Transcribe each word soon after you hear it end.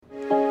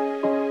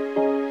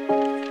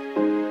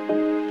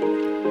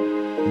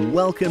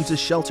Welcome to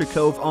Shelter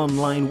Cove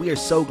Online. We are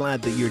so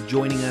glad that you're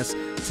joining us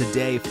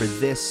today for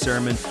this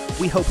sermon.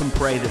 We hope and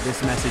pray that this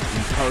message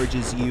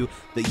encourages you,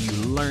 that you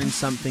learn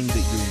something, that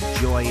you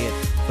enjoy it.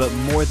 But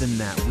more than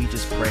that, we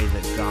just pray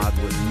that God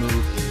would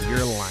move in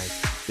your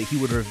life, that He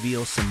would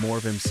reveal some more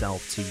of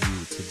Himself to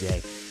you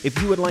today.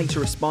 If you would like to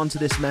respond to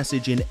this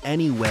message in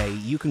any way,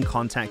 you can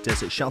contact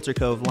us at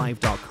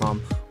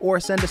sheltercovelive.com or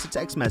send us a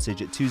text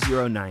message at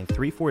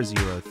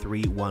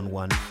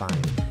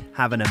 209-340-3115.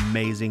 Have an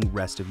amazing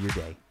rest of your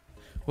day.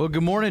 Well,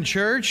 good morning,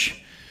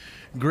 church.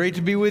 Great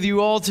to be with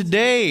you all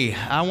today.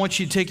 I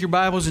want you to take your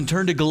Bibles and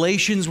turn to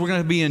Galatians. We're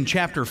going to be in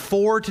chapter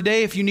 4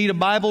 today. If you need a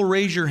Bible,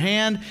 raise your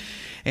hand.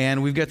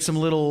 And we've got some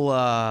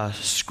little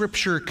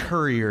scripture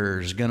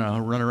couriers going to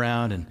run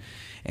around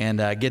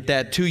and get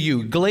that to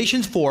you.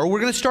 Galatians 4, we're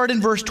going to start in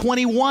verse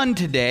 21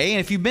 today. And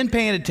if you've been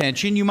paying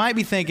attention, you might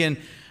be thinking,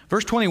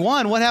 verse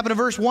 21, what happened to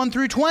verse 1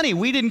 through 20?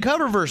 We didn't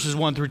cover verses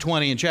 1 through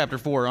 20 in chapter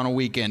 4 on a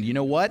weekend. You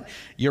know what?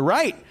 You're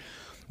right.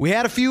 We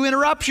had a few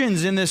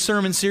interruptions in this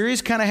sermon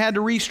series, kind of had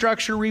to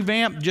restructure,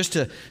 revamp, just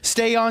to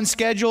stay on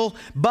schedule.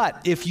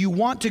 But if you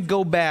want to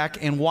go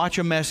back and watch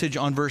a message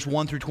on verse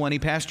 1 through 20,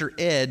 Pastor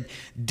Ed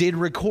did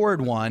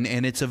record one,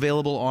 and it's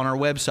available on our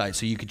website,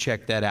 so you can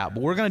check that out.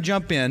 But we're going to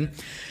jump in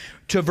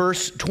to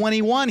verse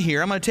 21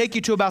 here. I'm going to take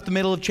you to about the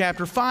middle of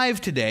chapter 5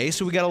 today,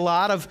 so we got a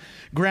lot of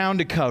ground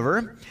to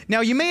cover.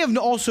 Now, you may have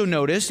also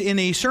noticed in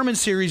a sermon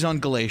series on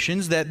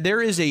Galatians that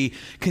there is a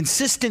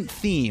consistent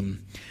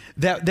theme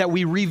that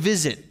we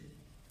revisit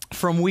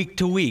from week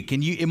to week.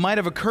 And it might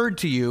have occurred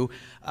to you,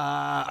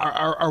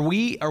 are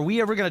we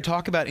ever going to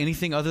talk about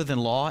anything other than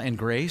law and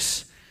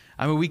grace?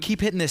 I mean, we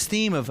keep hitting this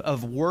theme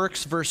of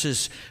works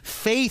versus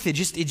faith. It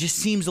just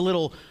seems a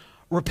little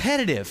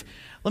repetitive.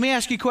 Let me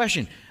ask you a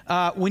question.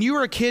 When you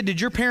were a kid,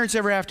 did your parents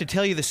ever have to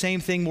tell you the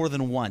same thing more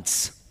than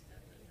once?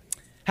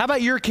 How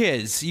about your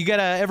kids? You got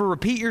to ever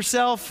repeat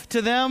yourself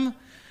to them?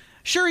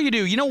 Sure you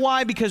do. You know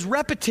why? Because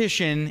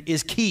repetition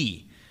is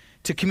key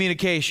to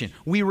communication.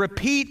 We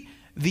repeat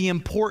the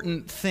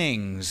important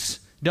things,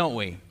 don't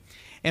we?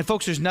 And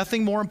folks, there's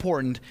nothing more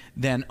important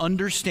than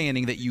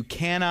understanding that you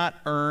cannot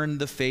earn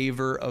the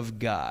favor of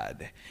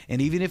God.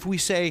 And even if we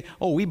say,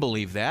 oh, we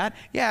believe that,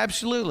 yeah,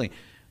 absolutely.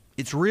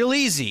 It's real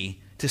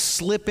easy to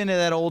slip into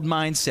that old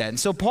mindset. And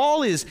so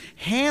Paul is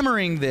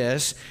hammering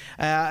this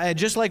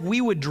just like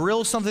we would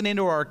drill something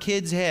into our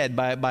kid's head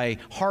by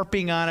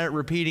harping on it,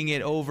 repeating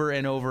it over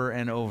and over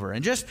and over.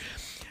 And just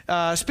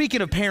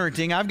speaking of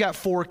parenting, I've got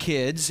 4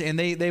 kids, and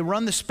they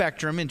run the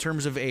spectrum in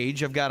terms of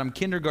age. I've got them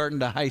kindergarten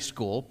to high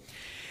school.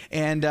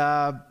 And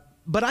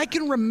but I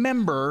can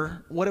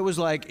remember what it was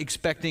like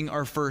expecting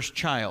our first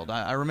child.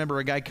 I remember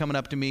a guy coming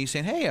up to me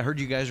saying, hey, I heard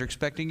you guys are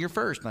expecting your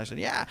first. And I said,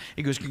 yeah.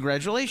 He goes,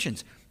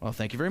 congratulations. Well,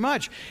 thank you very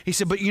much. He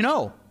said, but you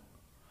know,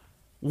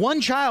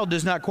 one child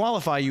does not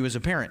qualify you as a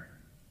parent.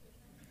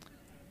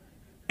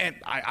 And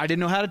I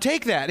didn't know how to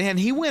take that. And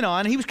he went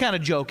on, he was kind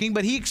of joking,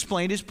 but he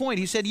explained his point.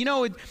 He said, you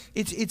know,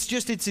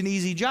 it's an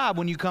easy job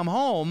when you come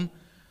home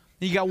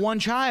and you got one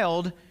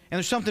child and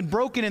there's something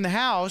broken in the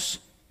house,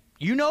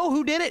 you know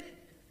who did it.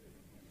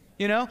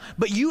 You know,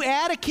 but you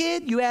add a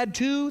kid, you add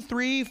 2,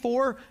 3,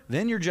 4,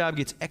 then your job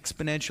gets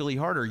exponentially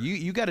harder.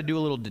 You got to do a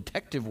little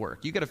detective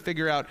work. You got to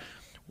figure out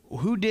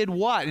who did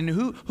what and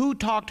who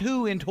talked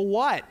who into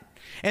what.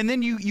 And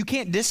then you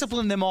can't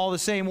discipline them all the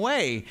same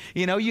way.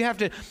 You know, you have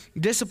to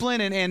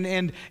discipline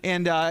and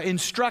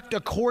instruct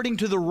according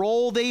to the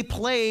role they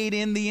played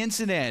in the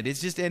incident.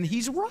 It's just, and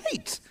he's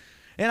right.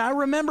 And I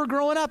remember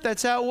growing up,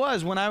 that's how it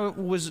was. When I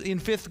was in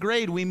 5th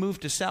grade, we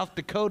moved to South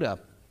Dakota.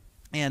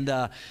 And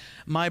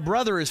my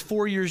brother is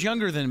 4 years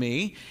younger than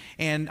me,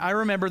 and I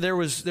remember there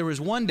was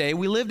one day,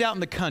 we lived out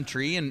in the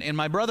country, and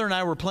my brother and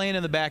I were playing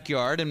in the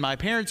backyard, and my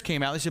parents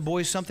came out. They said,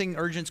 boys, something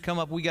urgent's come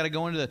up. We got to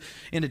go into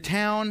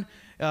town,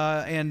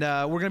 and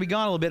we're going to be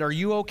gone a little bit. Are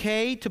you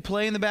okay to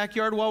play in the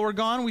backyard while we're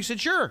gone? We said,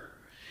 sure.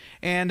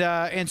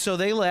 And so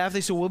they left.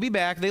 They said, we'll be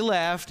back. They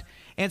left.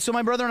 And so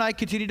my brother and I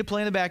continued to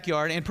play in the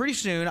backyard, and pretty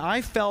soon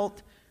I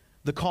felt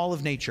the call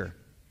of nature.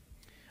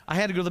 I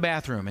had to go to the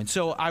bathroom, and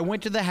so I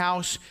went to the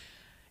house.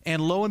 And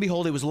lo and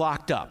behold, it was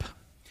locked up.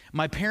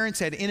 My parents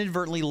had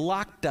inadvertently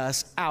locked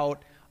us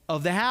out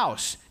of the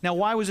house. Now,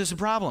 why was this a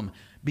problem?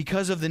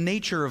 Because of the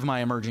nature of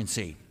my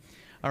emergency.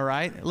 All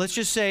right? Let's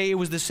just say it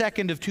was the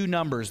second of 2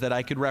 numbers that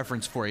I could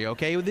reference for you,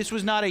 okay? This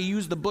was not a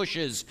use the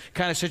bushes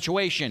kind of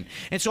situation.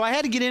 And so I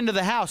had to get into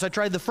the house. I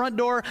tried the front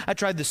door. I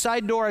tried the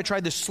side door. I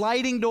tried the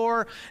sliding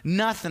door.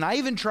 Nothing. I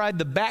even tried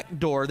the back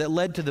door that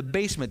led to the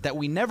basement that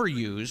we never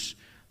use,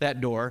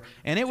 that door,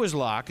 and it was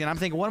locked. And I'm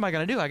thinking, what am I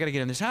going to do? I got to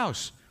get in this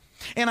house.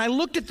 And I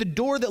looked at the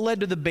door that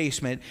led to the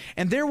basement,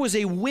 and there was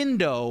a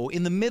window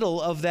in the middle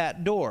of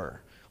that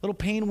door, a little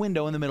pane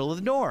window in the middle of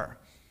the door.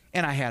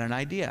 And I had an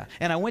idea.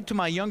 And I went to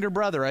my younger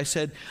brother. I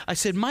said,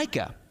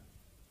 Micah,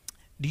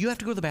 do you have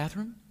to go to the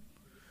bathroom?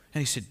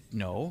 And he said,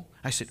 no.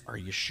 I said, are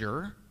you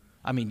sure?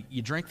 I mean,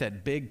 you drank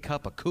that big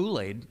cup of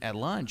Kool-Aid at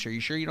lunch. Are you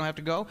sure you don't have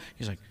to go?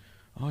 He's like,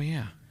 oh,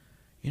 yeah.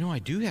 You know, I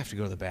do have to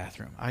go to the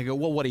bathroom. I go,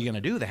 well, what are you going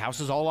to do? The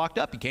house is all locked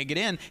up. You can't get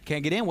in.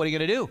 What are you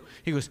going to do?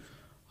 He goes,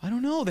 I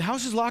don't know. The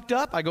house is locked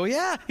up. I go,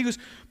 yeah. He goes,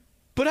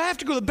 but I have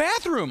to go to the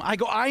bathroom. I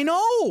go, I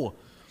know.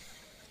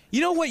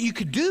 You know what you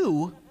could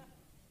do?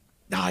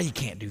 No, you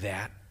can't do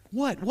that.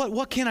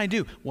 What can I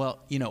do? Well,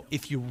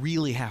 if you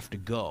really have to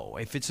go,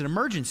 if it's an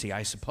emergency,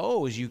 I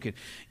suppose you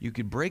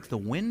could break the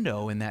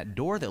window in that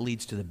door that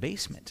leads to the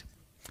basement.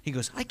 He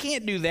goes, I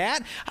can't do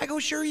that. I go,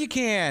 sure you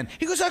can.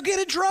 He goes, I'll get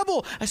in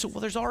trouble. I said,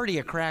 well, there's already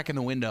a crack in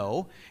the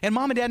window, and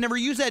Mom and Dad never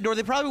used that door.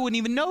 They probably wouldn't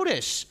even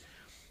notice.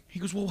 He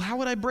goes, well, how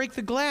would I break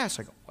the glass?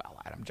 I go, well,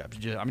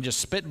 I'm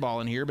just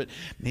spitballing here, but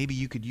maybe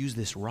you could use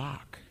this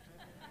rock.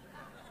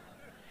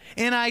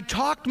 And I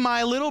talked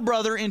my little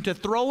brother into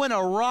throwing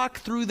a rock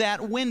through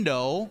that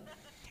window,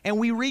 and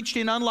we reached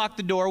in, unlocked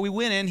the door, we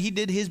went in, he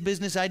did his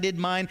business, I did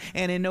mine,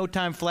 and in no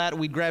time flat,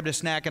 we grabbed a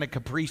snack and a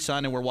Capri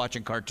Sun, and we're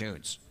watching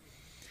cartoons.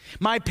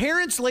 My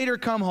parents later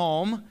come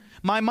home.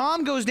 My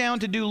mom goes down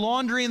to do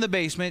laundry in the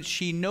basement.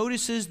 She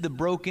notices the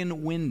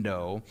broken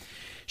window.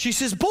 She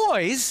says,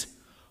 boys,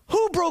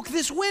 who broke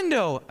this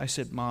window? I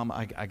said, Mom,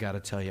 I got to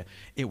tell you,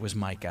 it was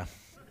Micah.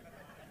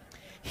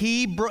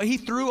 He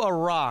threw a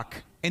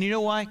rock. And you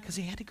know why? Because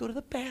he had to go to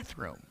the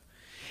bathroom.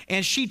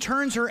 And she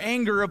turns her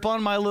anger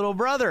upon my little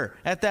brother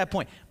at that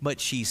point. But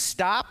she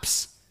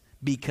stops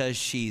because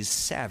she's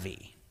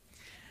savvy.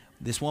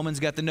 This woman's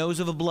got the nose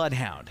of a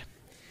bloodhound.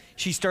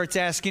 She starts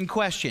asking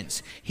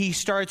questions. He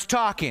starts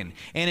talking.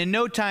 And in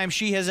no time,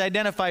 she has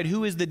identified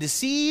who is the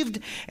deceived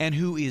and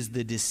who is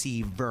the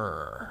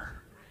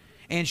deceiver.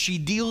 And she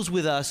deals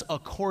with us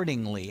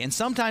accordingly. And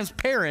sometimes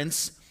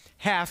parents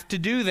have to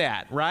do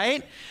that,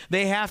 right?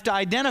 They have to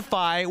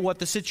identify what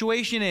the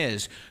situation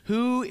is,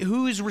 who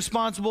is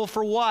responsible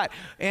for what.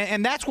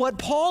 And that's what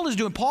Paul is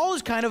doing. Paul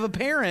is kind of a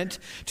parent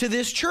to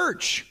this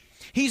church.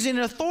 He's in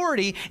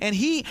authority, and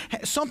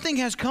something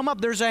has come up.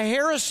 There's a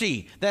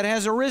heresy that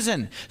has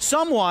arisen.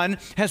 Someone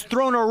has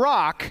thrown a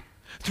rock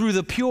through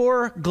the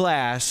pure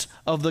glass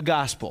of the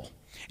gospel,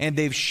 and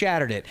they've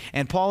shattered it.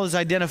 And Paul is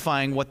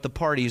identifying what the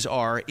parties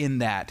are in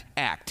that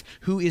act.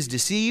 Who is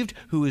deceived,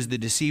 who is the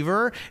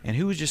deceiver, and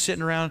who is just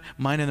sitting around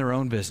minding their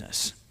own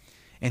business.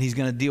 And he's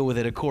going to deal with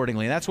it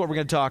accordingly. And that's what we're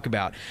going to talk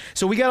about.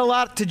 So we got a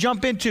lot to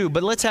jump into,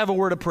 but let's have a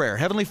word of prayer.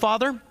 Heavenly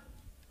Father,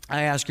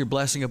 I ask your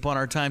blessing upon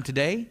our time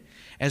today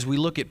as we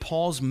look at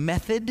Paul's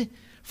method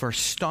for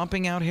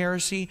stomping out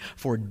heresy,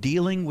 for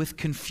dealing with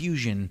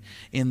confusion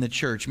in the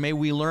church. May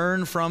we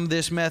learn from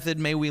this method.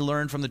 May we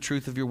learn from the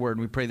truth of your word.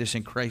 We pray this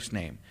in Christ's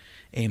name.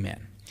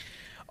 Amen.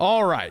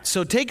 All right,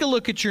 so take a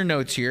look at your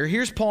notes here.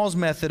 Here's Paul's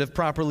method of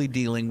properly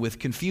dealing with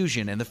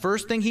confusion. And the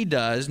first thing he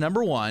does,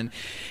 number one,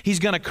 he's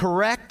going to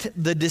correct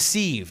the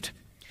deceived.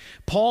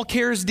 Paul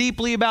cares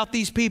deeply about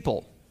these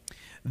people.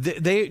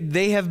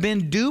 They have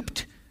been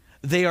duped.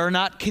 They are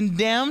not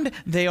condemned.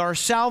 They are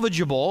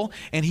salvageable,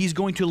 and he's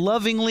going to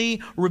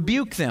lovingly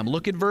rebuke them.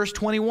 Look at verse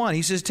 21.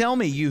 He says, tell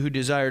me, you who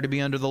desire to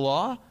be under the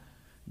law,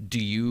 do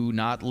you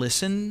not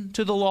listen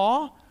to the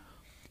law?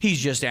 He's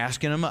just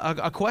asking them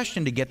a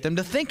question to get them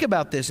to think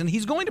about this, and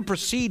he's going to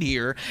proceed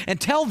here and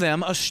tell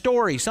them a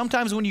story.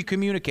 Sometimes when you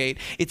communicate,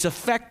 it's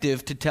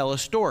effective to tell a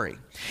story.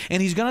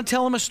 And he's going to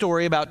tell them a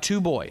story about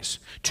two boys,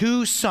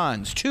 two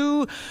sons,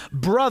 two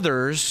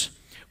brothers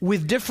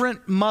with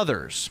different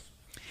mothers.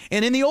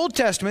 And in the Old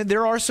Testament,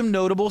 there are some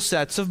notable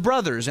sets of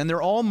brothers, and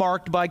they're all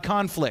marked by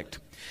conflict.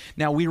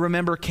 Now, we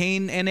remember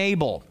Cain and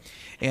Abel,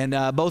 and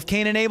both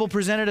Cain and Abel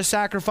presented a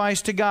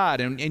sacrifice to God,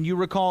 and you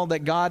recall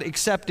that God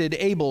accepted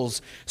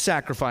Abel's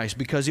sacrifice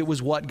because it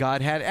was what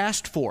God had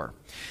asked for.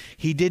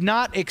 He did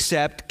not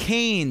accept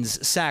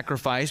Cain's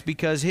sacrifice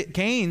because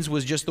Cain's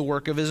was just the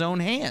work of his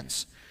own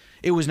hands.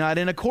 It was not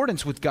in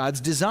accordance with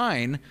God's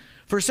design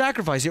for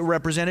sacrifice. It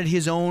represented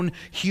his own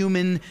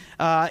human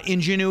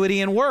ingenuity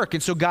and work.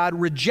 And so God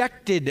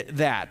rejected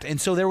that. And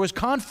so there was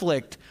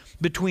conflict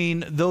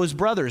between those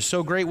brothers.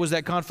 So great was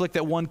that conflict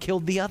that one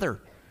killed the other.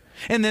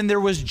 And then there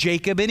was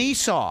Jacob and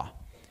Esau.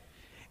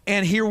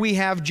 And here we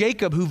have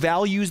Jacob, who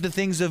values the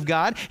things of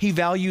God. He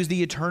values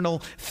the eternal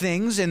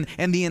things and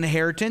the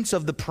inheritance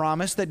of the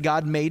promise that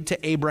God made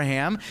to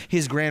Abraham,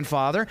 his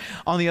grandfather.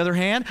 On the other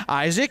hand,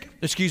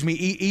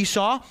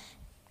 Esau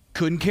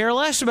couldn't care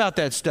less about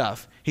that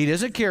stuff. He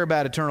doesn't care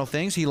about eternal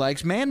things. He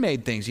likes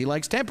man-made things. He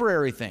likes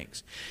temporary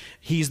things.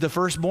 He's the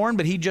firstborn,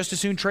 but he'd just as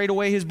soon trade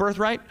away his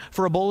birthright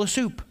for a bowl of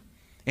soup.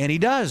 And he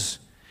does.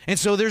 And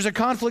so there's a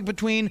conflict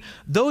between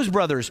those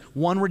brothers.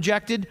 One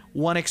rejected,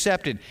 one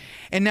accepted.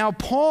 And now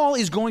Paul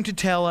is going to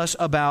tell us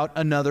about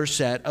another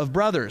set of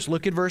brothers.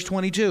 Look at verse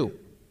 22.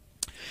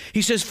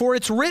 He says, for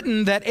it's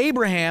written that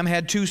Abraham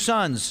had two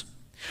sons,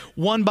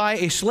 one by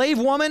a slave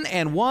woman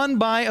and one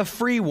by a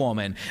free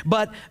woman.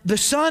 But the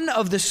son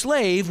of the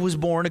slave was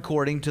born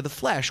according to the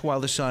flesh, while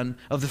the son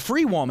of the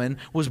free woman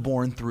was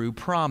born through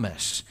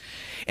promise.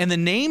 And the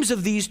names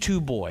of these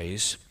two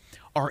boys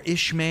are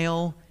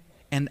Ishmael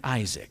and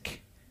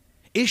Isaac.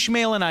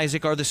 Ishmael and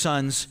Isaac are the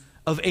sons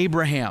of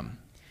Abraham.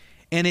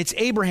 And it's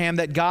Abraham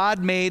that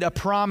God made a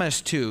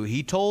promise to.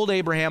 He told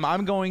Abraham,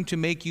 I'm going to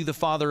make you the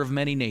father of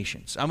many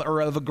nations,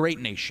 or of a great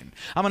nation.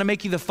 I'm going to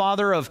make you the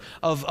father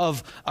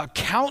of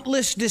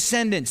countless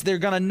descendants. They're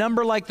going to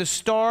number like the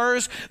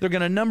stars. They're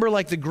going to number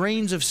like the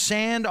grains of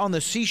sand on the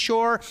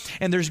seashore.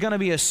 And there's going to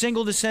be a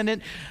single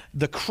descendant,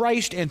 the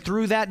Christ, and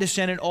through that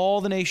descendant,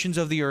 all the nations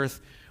of the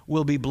earth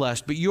will be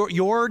blessed. But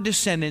your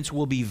descendants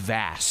will be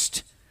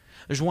vast.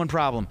 There's one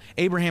problem.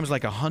 Abraham's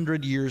like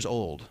 100 years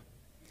old.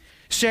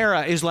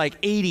 Sarah is like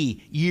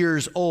 80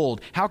 years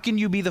old. How can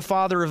you be the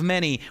father of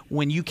many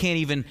when you can't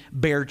even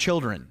bear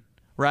children,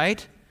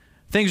 right?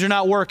 Things are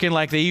not working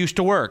like they used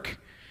to work.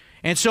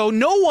 And so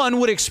no one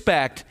would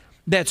expect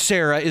that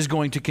Sarah is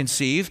going to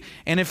conceive.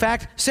 And in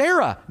fact,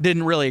 Sarah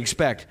didn't really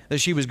expect that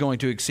she was going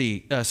to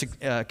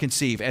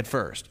conceive at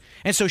first.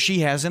 And so she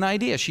has an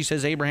idea. She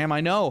says, Abraham,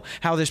 I know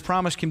how this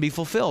promise can be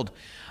fulfilled.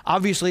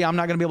 Obviously, I'm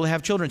not going to be able to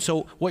have children.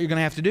 So what you're going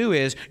to have to do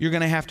is you're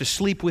going to have to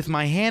sleep with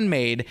my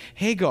handmaid,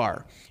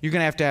 Hagar. You're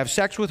going to have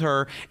sex with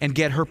her and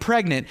get her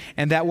pregnant,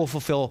 and that will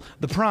fulfill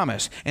the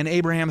promise. And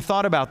Abraham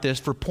thought about this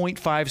for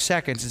 0.5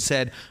 seconds and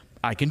said,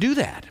 I can do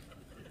that.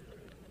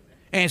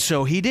 And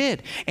so he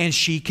did. And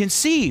she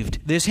conceived.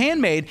 This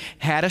handmaid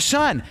had a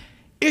son,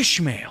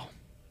 Ishmael.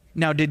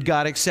 Now, did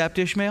God accept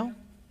Ishmael?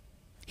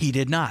 He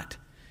did not.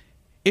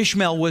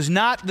 Ishmael was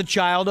not the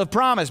child of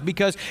promise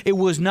because it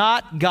was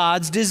not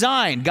God's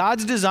design.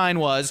 God's design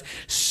was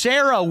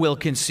Sarah will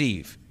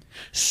conceive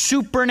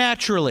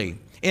supernaturally,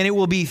 and it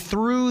will be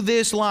through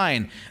this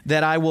line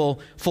that I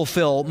will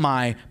fulfill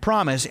my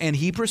promise. And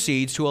he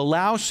proceeds to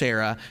allow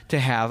Sarah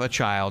to have a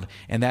child,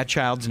 and that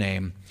child's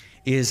name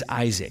is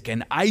Isaac.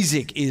 And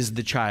Isaac is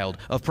the child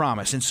of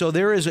promise. And so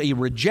there is a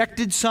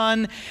rejected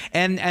son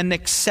and an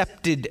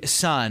accepted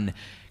son.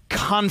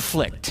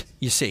 Conflict,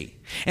 you see.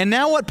 And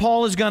now what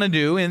Paul is going to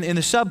do in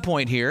the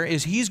subpoint here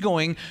is he's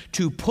going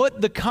to put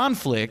the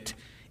conflict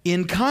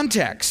in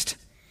context.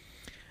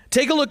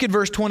 Take a look at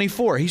verse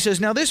 24. He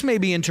says, now this may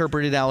be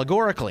interpreted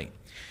allegorically.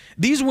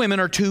 These women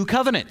are two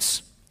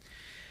covenants.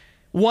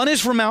 One is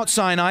from Mount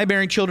Sinai,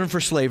 bearing children for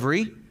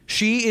slavery.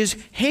 She is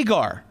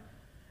Hagar.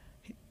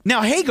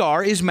 Now,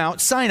 Hagar is Mount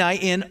Sinai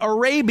in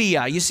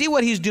Arabia. You see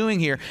what he's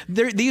doing here?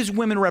 These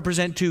women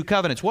represent two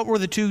covenants. What were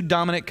the two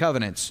dominant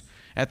covenants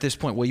at this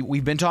point? Well,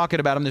 we've been talking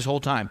about them this whole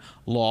time.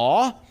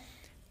 Law,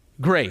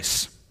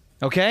 grace.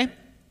 Okay?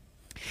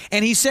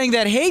 And he's saying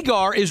that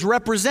Hagar is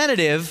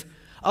representative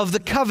of the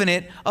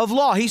covenant of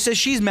law. He says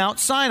she's Mount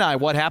Sinai.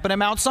 What happened at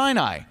Mount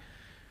Sinai?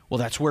 Well,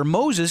 that's where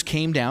Moses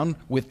came down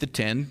with the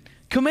 10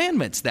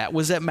 Commandments. That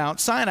was at Mount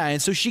Sinai.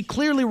 And so she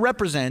clearly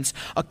represents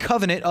a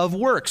covenant of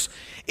works.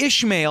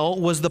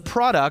 Ishmael was the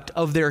product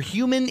of their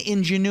human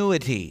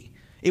ingenuity.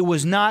 It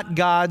was not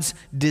God's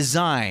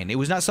design. It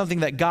was not something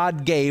that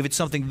God gave. It's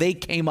something they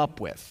came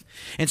up with.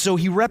 And so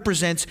he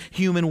represents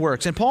human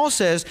works. And Paul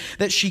says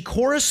that she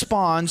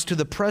corresponds to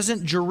the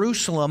present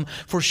Jerusalem,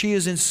 for she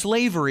is in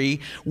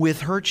slavery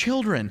with her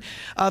children.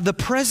 The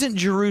present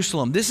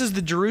Jerusalem, this is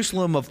the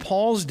Jerusalem of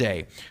Paul's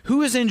day.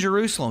 Who is in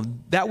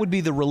Jerusalem? That would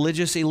be the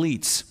religious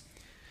elites.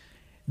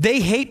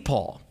 They hate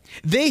Paul.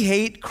 They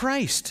hate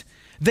Christ.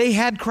 They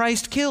had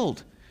Christ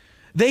killed.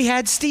 They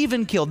had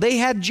Stephen killed. They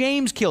had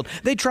James killed.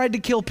 They tried to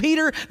kill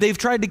Peter. They've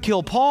tried to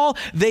kill Paul.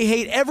 They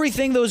hate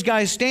everything those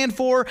guys stand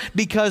for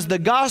because the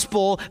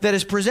gospel that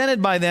is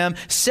presented by them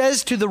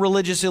says to the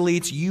religious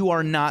elites, you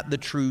are not the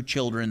true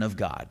children of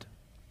God.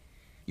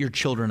 You're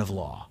children of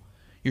law.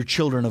 You're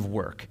children of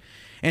work.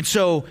 And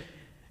so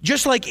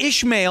just like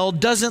Ishmael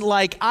doesn't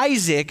like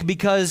Isaac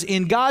because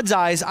in God's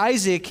eyes,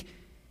 Isaac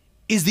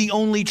is the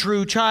only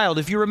true child.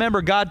 If you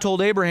remember, God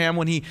told Abraham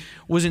when he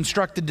was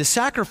instructed to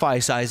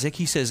sacrifice Isaac,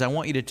 he says, I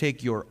want you to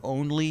take your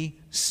only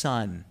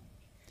son.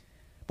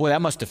 Boy,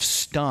 that must have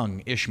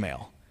stung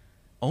Ishmael.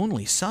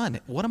 Only son?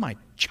 What am I,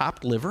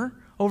 chopped liver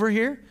over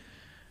here?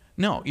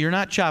 No, you're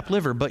not chopped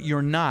liver, but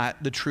you're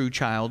not the true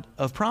child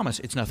of promise.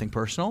 It's nothing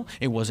personal.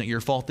 It wasn't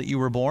your fault that you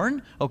were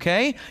born,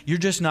 okay? You're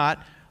just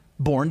not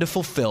born to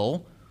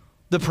fulfill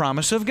the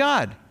promise of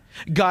God.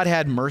 God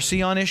had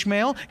mercy on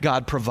Ishmael.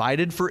 God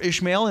provided for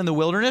Ishmael in the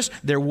wilderness.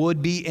 There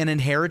would be an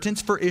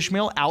inheritance for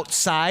Ishmael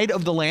outside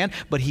of the land,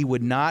 but he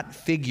would not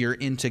figure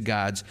into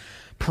God's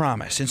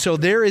promise. And so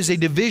there is a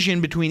division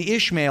between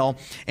Ishmael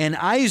and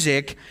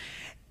Isaac,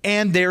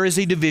 and there is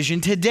a division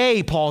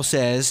today, Paul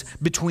says,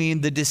 between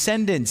the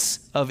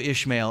descendants of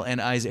Ishmael and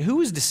Isaac.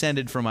 Who is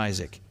descended from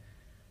Isaac?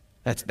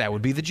 That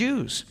would be the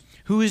Jews.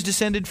 Who is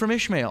descended from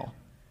Ishmael?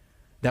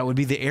 That would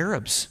be the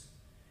Arabs.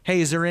 Hey,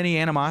 is there any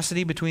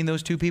animosity between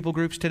those two people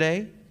groups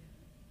today?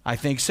 I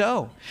think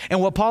so.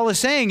 And what Paul is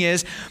saying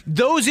is,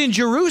 those in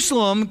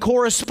Jerusalem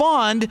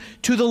correspond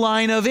to the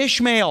line of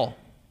Ishmael.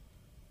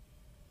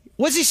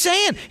 What's he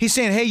saying? He's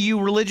saying, hey,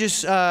 you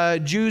religious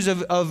Jews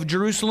of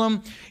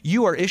Jerusalem,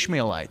 you are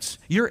Ishmaelites.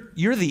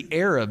 You're the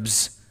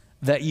Arabs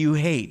that you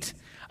hate.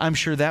 I'm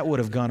sure that would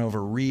have gone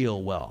over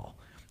real well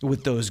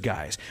with those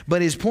guys.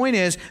 But his point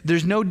is,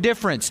 there's no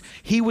difference.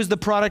 He was the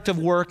product of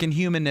work and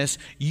humanness.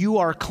 You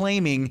are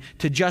claiming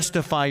to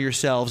justify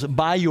yourselves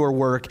by your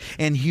work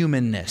and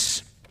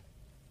humanness.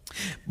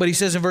 But he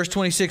says in verse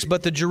 26,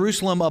 but the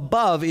Jerusalem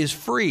above is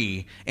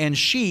free, and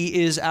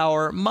she is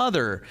our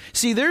mother.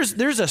 See,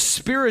 there's a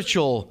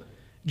spiritual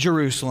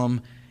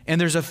Jerusalem, and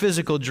there's a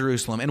physical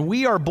Jerusalem. And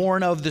we are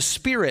born of the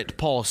Spirit,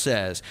 Paul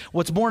says.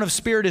 What's born of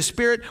spirit is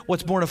spirit.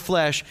 What's born of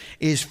flesh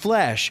is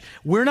flesh.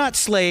 We're not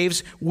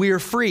slaves. We're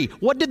free.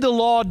 What did the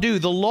law do?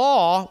 The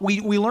law, we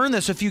learned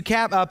this a few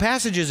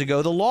passages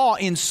ago, the law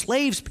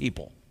enslaves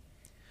people.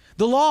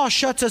 The law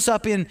shuts us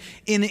up in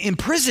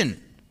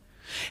prison.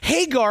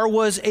 Hagar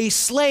was a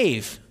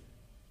slave.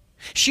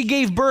 She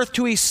gave birth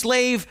to a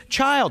slave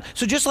child.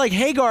 So just like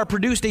Hagar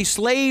produced a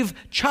slave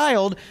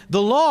child,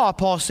 the law,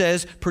 Paul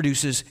says,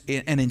 produces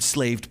an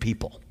enslaved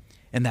people.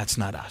 And that's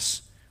not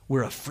us.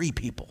 We're a free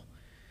people.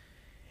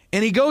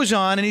 And he goes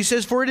on and he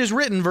says, for it is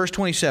written, verse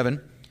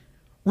 27,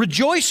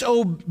 rejoice,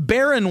 O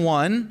barren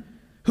one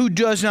who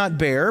does not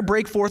bear.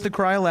 Break forth and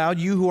cry aloud,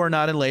 you who are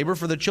not in labor,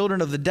 for the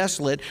children of the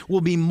desolate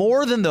will be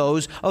more than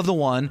those of the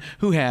one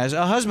who has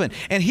a husband.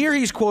 And here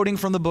he's quoting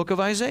from the book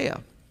of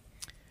Isaiah.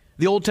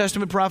 The Old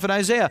Testament prophet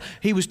Isaiah.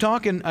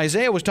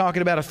 Isaiah was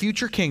talking about a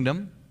future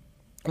kingdom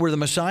where the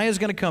Messiah is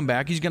going to come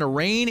back. He's going to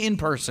reign in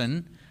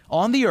person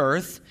on the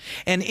earth.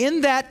 And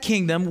in that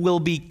kingdom will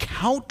be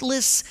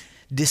countless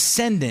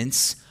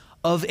descendants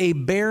of a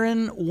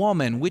barren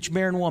woman. Which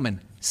barren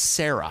woman?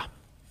 Sarah.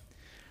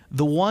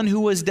 The one who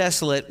was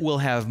desolate will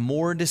have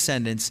more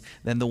descendants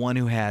than the one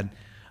who had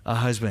a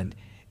husband,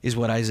 is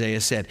what Isaiah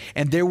said.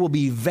 And there will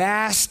be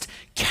vast,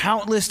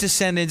 countless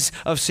descendants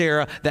of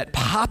Sarah that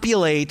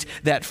populate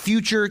that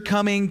future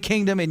coming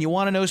kingdom. And you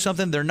want to know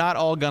something? They're not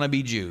all going to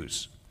be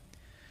Jews.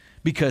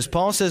 Because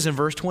Paul says in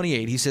verse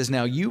 28, he says,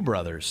 now you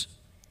brothers,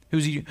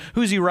 who's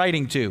he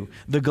writing to?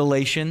 The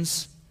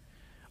Galatians?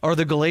 Are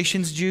the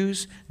Galatians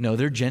Jews? No,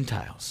 they're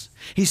Gentiles.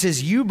 He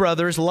says, you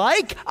brothers,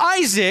 like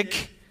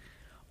Isaac,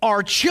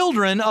 are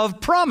children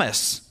of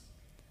promise.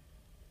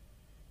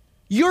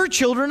 You're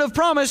children of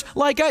promise,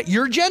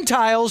 you're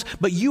Gentiles,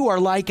 but you are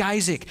like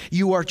Isaac.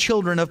 You are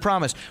children of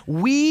promise.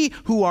 We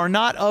who are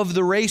not of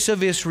the race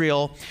of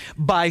Israel,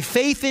 by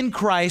faith in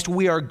Christ,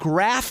 we are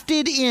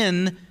grafted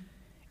in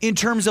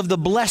terms of the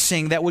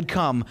blessing that would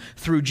come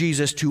through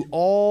Jesus to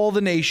all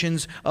the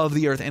nations of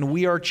the earth. And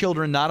we are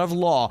children not of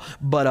law,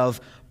 but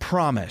of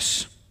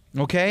promise.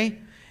 Okay?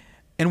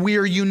 And we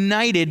are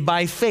united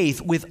by faith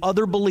with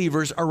other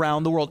believers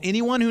around the world.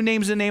 Anyone who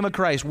names the name of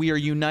Christ, we are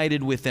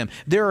united with them.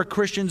 There are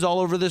Christians all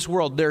over this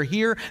world. They're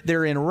here,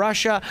 they're in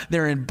Russia,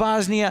 they're in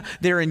Bosnia,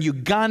 they're in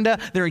Uganda,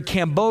 they're in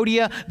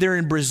Cambodia, they're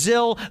in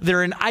Brazil,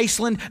 they're in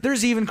Iceland.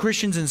 There's even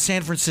Christians in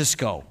San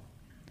Francisco.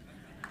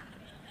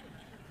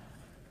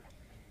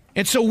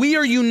 And so we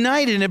are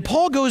united. And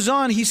Paul goes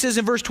on, he says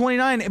in verse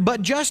 29,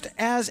 but just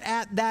as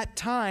at that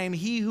time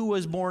he who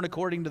was born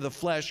according to the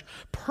flesh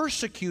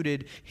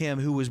persecuted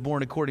him who was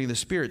born according to the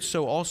Spirit,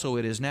 so also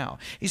it is now.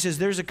 He says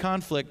there's a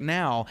conflict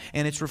now,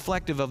 and it's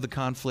reflective of the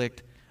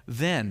conflict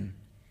then.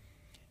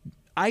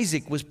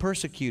 Isaac was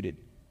persecuted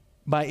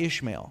by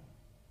Ishmael.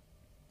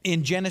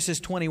 In Genesis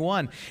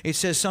 21, it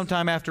says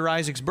sometime after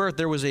Isaac's birth,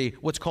 there was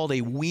what's called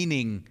a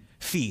weaning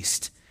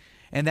feast.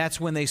 And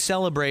that's when they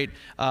celebrate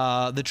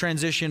the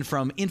transition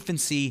from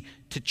infancy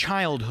to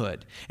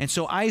childhood. And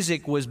so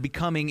Isaac was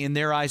becoming, in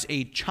their eyes,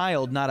 a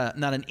child, not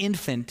an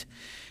infant.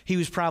 He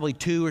was probably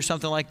 2 or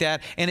something like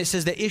that. And it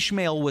says that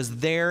Ishmael was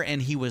there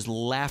and he was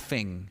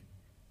laughing.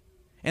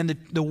 And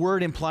the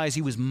word implies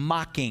he was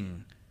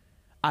mocking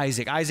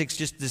Isaac. Isaac's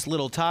just this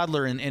little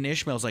toddler, and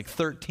Ishmael's like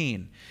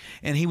 13.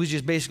 And he was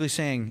just basically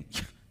saying,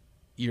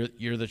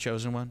 you're the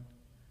chosen one?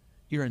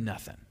 You're a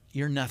nothing.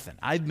 You're nothing.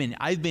 I've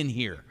been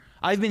here.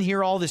 I've been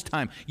here all this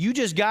time. You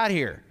just got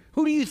here.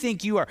 Who do you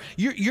think you are?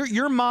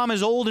 Your mom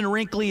is old and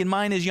wrinkly and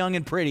mine is young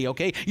and pretty,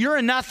 okay? You're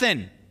a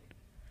nothing.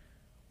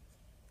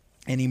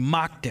 And he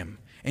mocked him.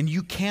 And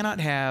you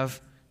cannot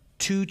have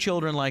 2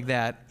 children like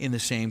that in the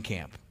same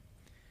camp.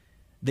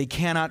 They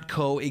cannot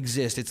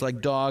coexist. It's like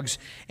dogs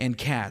and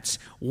cats.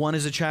 One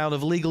is a child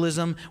of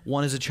legalism,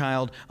 one is a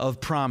child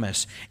of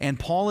promise. And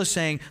Paul is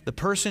saying the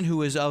person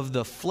who is of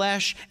the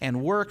flesh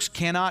and works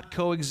cannot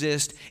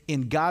coexist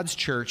in God's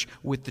church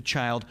with the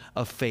child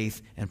of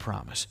faith and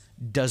promise.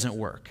 Doesn't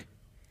work.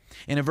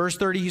 And in verse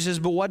 30 he says,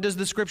 but what does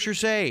the scripture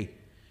say?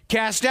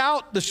 Cast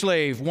out the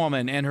slave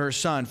woman and her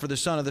son, for the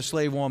son of the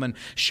slave woman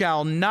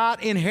shall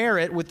not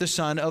inherit with the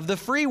son of the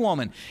free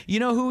woman.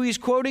 You know who he's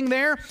quoting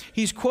there?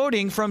 He's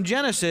quoting from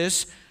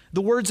Genesis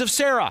the words of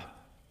Sarah.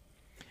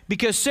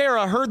 Because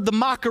Sarah heard the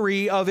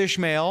mockery of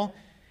Ishmael,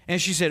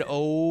 and she said,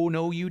 oh,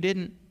 no, you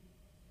didn't.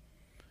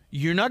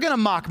 You're not going to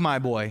mock my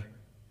boy.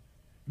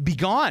 Be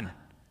gone.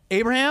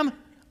 Abraham,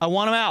 I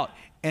want him out.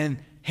 And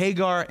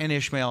Hagar and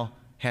Ishmael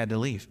had to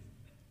leave.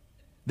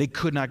 They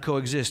could not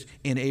coexist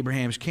in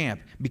Abraham's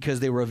camp because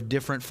they were of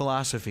different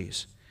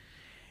philosophies.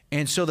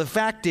 And so the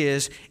fact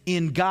is,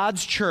 in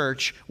God's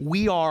church,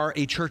 we are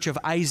a church of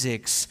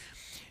Isaacs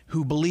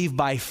who believe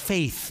by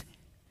faith.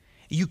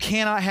 You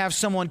cannot have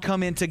someone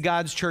come into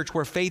God's church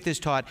where faith is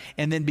taught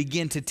and then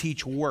begin to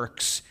teach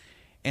works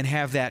and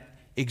have that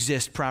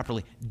exist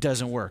properly.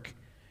 Doesn't work.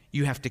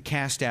 You have to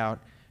cast out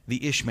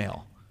the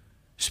Ishmael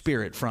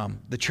spirit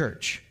from the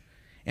church.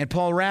 And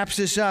Paul wraps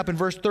this up in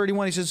verse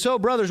 31. He says, so,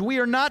 brothers, we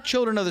are not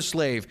children of the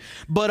slave,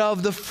 but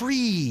of the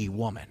free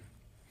woman.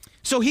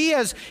 So he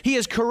has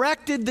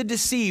corrected the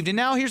deceived. And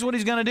now here's what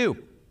he's going to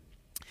do.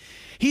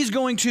 He's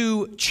going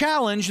to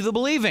challenge the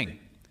believing.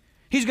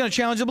 He's going to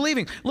challenge the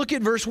believing. Look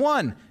at verse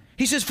 1.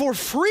 He says, for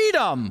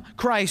freedom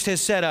Christ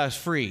has set us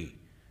free.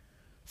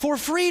 For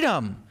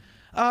freedom.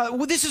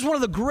 This is one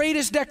of the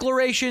greatest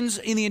declarations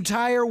in the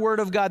entire Word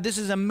of God. This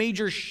is a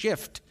major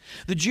shift.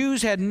 The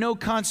Jews had no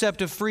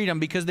concept of freedom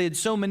because they had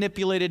so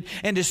manipulated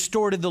and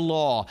distorted the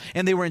law,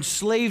 and they were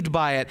enslaved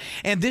by it.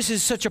 And this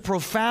is such a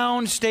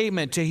profound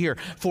statement to hear.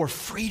 For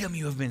freedom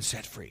you have been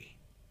set free.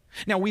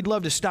 Now, we'd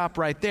love to stop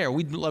right there.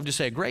 We'd love to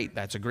say, great,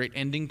 that's a great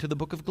ending to the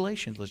book of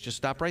Galatians. Let's just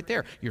stop right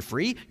there. You're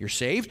free, you're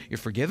saved, you're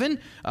forgiven,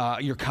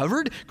 you're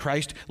covered.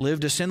 Christ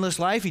lived a sinless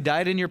life. He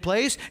died in your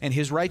place, and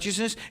his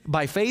righteousness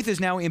by faith is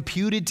now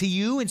imputed to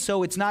you, and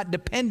so it's not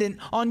dependent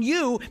on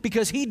you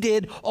because he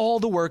did all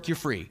the work. You're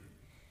free.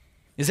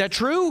 Is that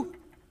true?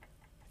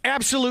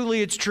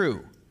 Absolutely, it's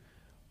true.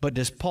 But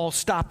does Paul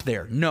stop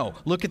there? No.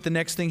 Look at the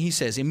next thing he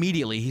says.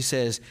 Immediately, he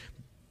says,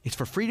 it's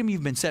for freedom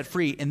you've been set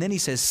free. And then he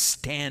says,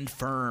 stand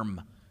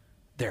firm,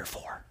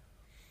 therefore,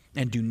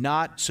 and do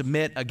not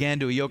submit again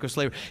to a yoke of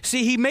slavery.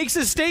 See, he makes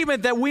a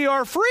statement that we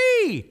are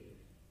free.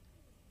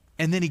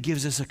 And then he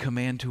gives us a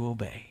command to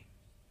obey.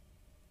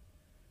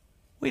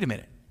 Wait a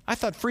minute. I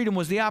thought freedom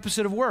was the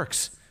opposite of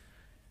works.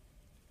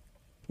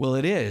 Well,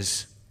 it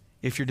is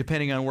if you're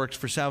depending on works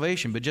for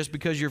salvation. But just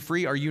because you're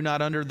free, are you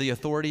not under the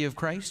authority of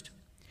Christ?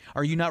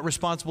 Are you not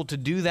responsible to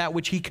do that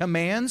which he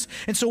commands?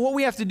 And so what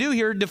we have to do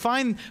here,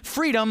 define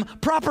freedom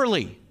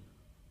properly.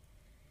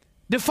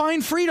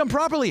 Define freedom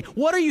properly.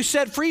 What are you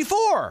set free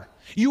for?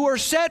 You are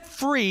set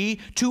free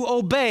to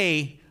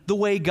obey the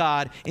way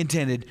God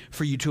intended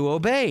for you to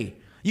obey.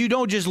 You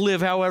don't just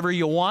live however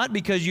you want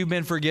because you've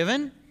been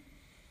forgiven.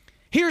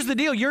 Here's the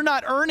deal. You're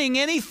not earning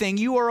anything.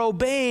 You are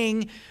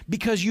obeying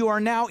because you are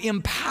now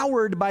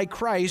empowered by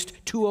Christ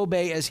to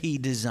obey as he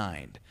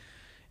designed.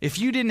 If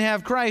you didn't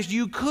have Christ,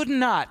 you could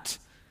not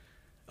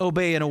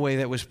obey in a way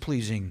that was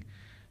pleasing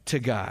to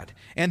God.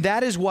 And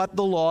that is what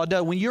the law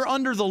does. When you're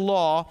under the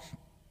law,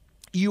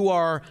 you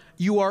are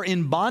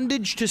in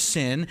bondage to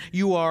sin.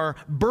 You are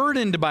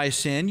burdened by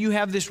sin. You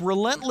have this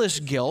relentless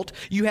guilt.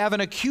 You have an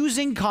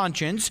accusing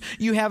conscience.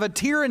 You have a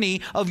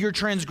tyranny of your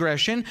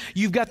transgression.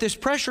 You've got this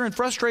pressure and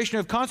frustration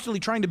of constantly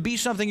trying to be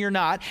something you're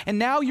not. And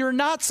now you're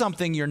not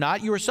something you're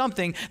not. You are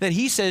something that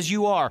he says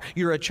you are.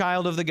 You're a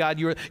child of the God.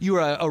 You're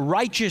a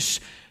righteous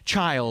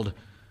child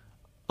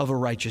of a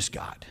righteous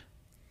God.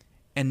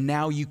 And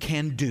now you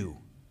can do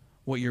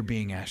what you're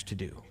being asked to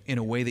do in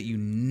a way that you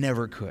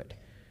never could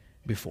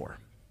before.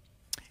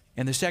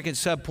 And the second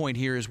subpoint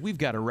here is we've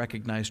got to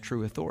recognize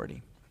true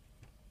authority.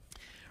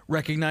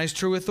 Recognize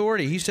true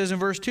authority. He says in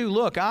verse 2,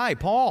 look, I,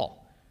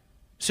 Paul,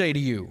 say to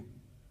you.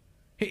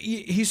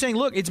 He's saying,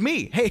 look, it's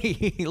me.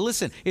 Hey,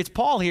 listen, it's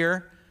Paul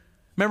here.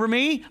 Remember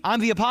me?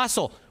 I'm the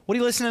apostle. What are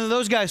you listening to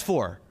those guys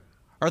for?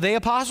 Are they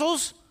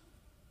apostles?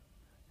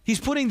 He's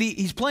playing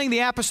the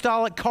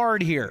apostolic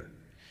card here.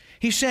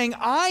 He's saying,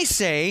 I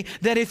say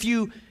that if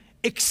you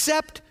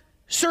accept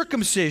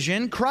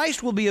circumcision,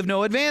 Christ will be of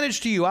no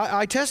advantage to you.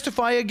 I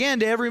testify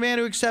again to every man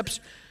who accepts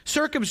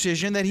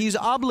circumcision that he's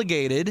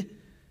obligated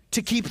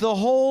to keep the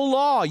whole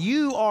law.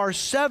 You are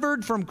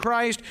severed from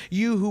Christ,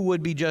 you who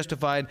would be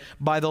justified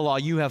by the law.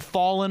 You have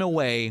fallen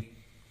away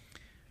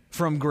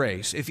from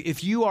grace.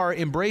 If you are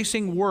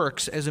embracing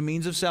works as a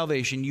means of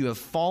salvation, you have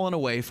fallen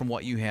away from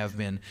what you have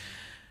been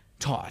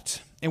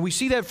taught. And we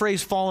see that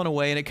phrase fallen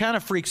away, and it kind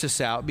of freaks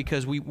us out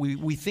because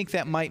we think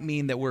that might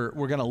mean that we're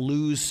going to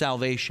lose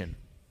salvation.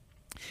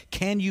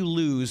 Can you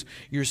lose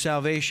your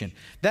salvation?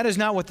 That is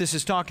not what this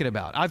is talking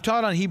about. I've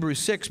taught on Hebrews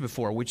 6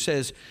 before, which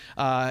says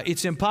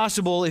it's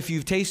impossible if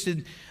you've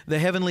tasted the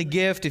heavenly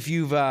gift, if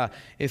you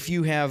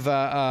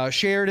have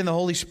shared in the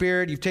Holy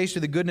Spirit, you've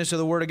tasted the goodness of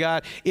the Word of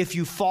God. If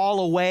you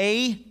fall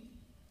away,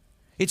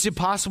 it's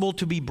impossible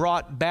to be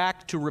brought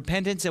back to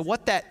repentance. And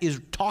what that is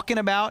talking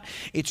about,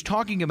 it's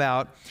talking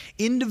about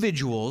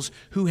individuals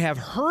who have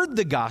heard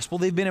the gospel.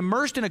 They've been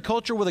immersed in a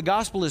culture where the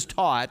gospel is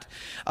taught.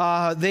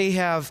 They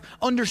have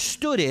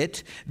understood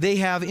it. They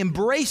have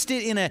embraced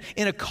it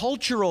in a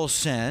cultural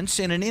sense,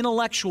 in an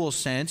intellectual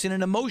sense, in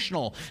an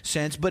emotional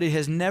sense, but it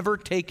has never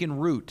taken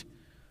root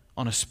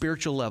on a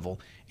spiritual level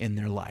in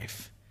their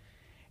life.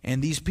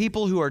 And these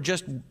people who are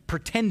just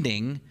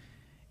pretending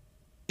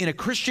in a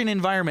Christian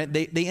environment,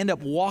 they end up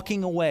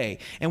walking away.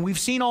 And we've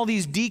seen all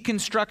these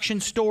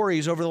deconstruction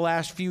stories over the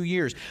last few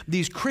years.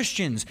 These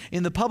Christians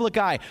in the public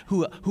eye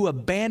who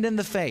abandon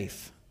the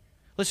faith.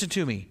 Listen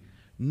to me.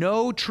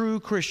 No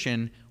true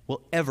Christian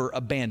will ever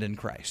abandon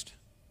Christ.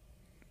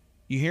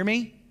 You hear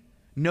me?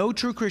 No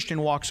true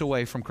Christian walks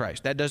away from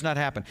Christ. That does not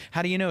happen.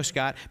 How do you know,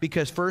 Scott?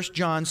 Because 1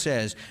 John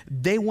says,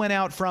 they went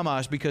out from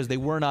us because they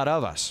were not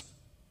of us.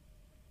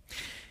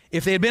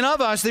 If they had been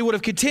of us, they would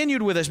have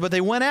continued with us, but they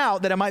went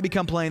out that it might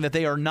become plain that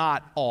they are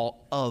not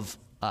all of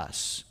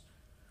us.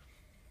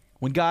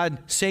 When God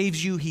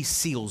saves you, he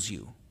seals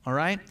you. All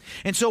right?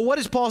 And so what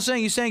is Paul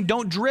saying? He's saying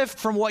don't drift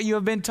from what you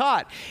have been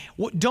taught.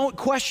 Don't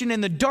question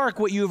in the dark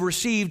what you have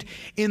received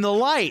in the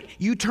light.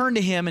 You turn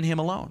to him and him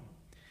alone.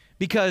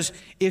 Because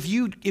if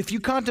you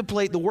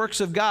contemplate the works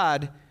of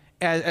God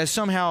as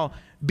somehow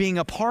being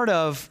a part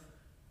of,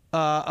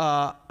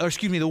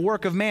 the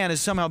work of man as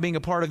somehow being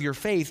a part of your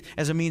faith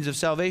as a means of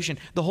salvation,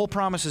 the whole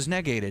promise is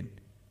negated.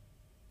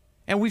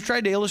 And we've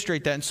tried to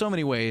illustrate that in so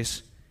many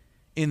ways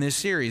in this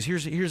series.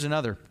 Here's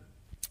another.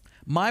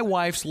 My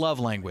wife's love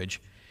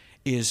language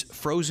is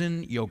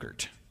frozen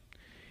yogurt.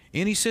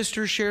 Any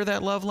sisters share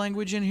that love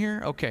language in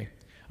here? Okay.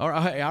 All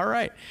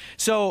right.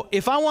 So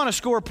if I want to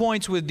score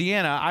points with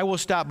Deanna, I will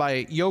stop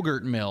by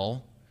Yogurt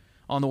Mill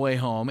on the way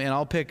home, and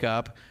I'll pick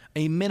up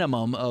a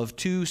minimum of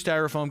 2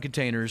 styrofoam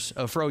containers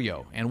of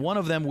froyo, and one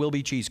of them will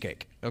be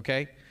cheesecake,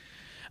 okay?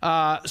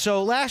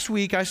 So last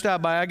week I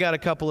stopped by, I got a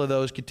couple of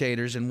those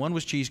containers, and one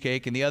was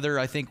cheesecake, and the other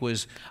I think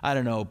was,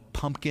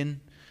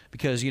 pumpkin,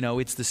 because,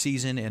 it's the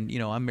season, and,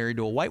 I'm married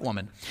to a white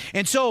woman.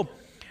 And so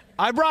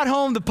I brought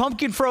home the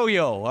pumpkin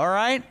froyo, all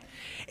right?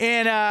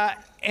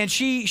 And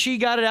she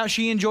got it out.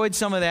 She enjoyed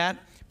some of that,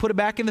 put it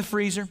back in the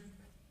freezer.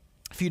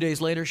 A few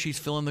days later, she's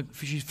filling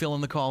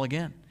the call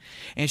again.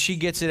 And she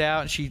gets it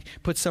out, and she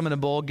puts some in a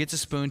bowl, gets a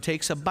spoon,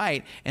 takes a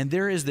bite, and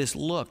there is this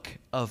look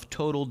of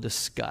total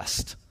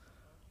disgust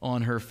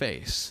on her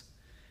face.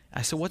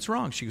 I said, what's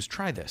wrong? She goes,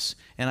 try this.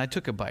 And I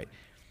took a bite.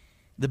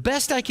 The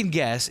best I can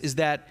guess is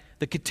that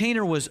the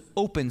container was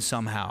open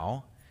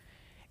somehow,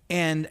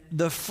 and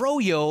the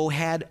froyo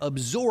had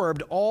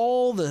absorbed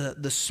all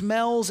the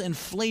smells and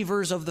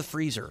flavors of the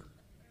freezer.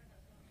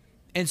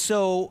 And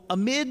so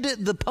amid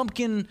the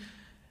pumpkin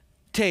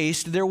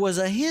taste, there was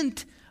a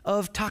hint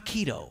of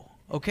taquito,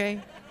 okay?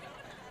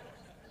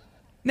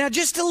 Now,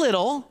 just a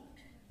little.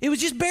 It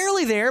was just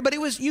barely there, but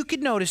you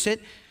could notice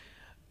it.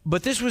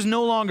 But this was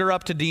no longer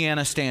up to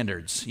Deanna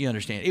standards, you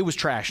understand. It was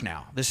trash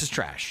now. This is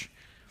trash.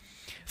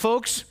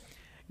 Folks,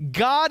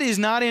 God is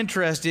not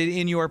interested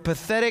in your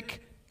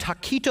pathetic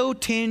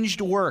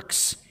taquito-tinged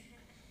works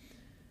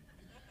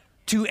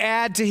to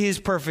add to his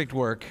perfect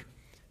work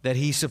that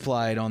he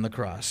supplied on the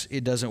cross.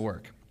 It doesn't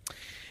work.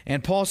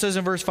 And Paul says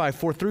in verse 5,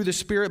 for through the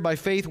Spirit by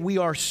faith we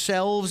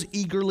ourselves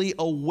eagerly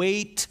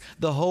await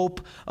the hope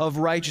of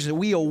righteousness.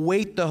 We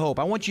await the hope.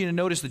 I want you to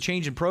notice the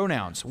change in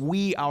pronouns.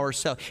 We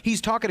ourselves.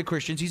 He's talking to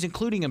Christians. He's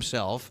including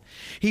himself.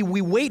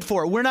 We wait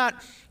for it. We're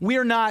not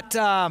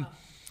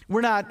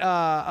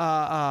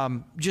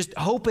just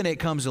hoping it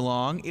comes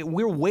along.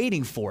 We're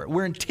waiting for it.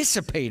 We're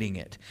anticipating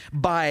it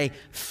by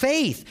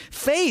faith.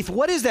 Faith,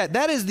 what is that?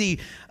 That is the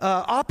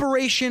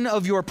operation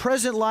of your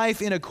present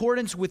life in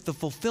accordance with the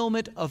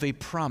fulfillment of a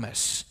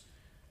promise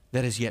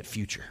that is yet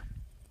future.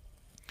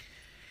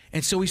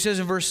 And so he says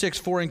in verse 6,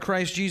 for in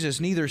Christ Jesus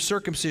neither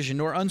circumcision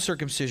nor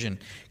uncircumcision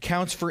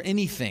counts for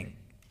anything.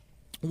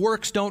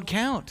 Works don't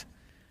count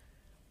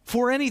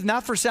for anything,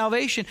 not for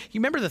salvation. You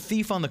remember the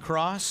thief on the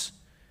cross?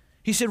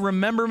 He said,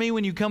 remember me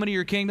when you come into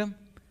your kingdom.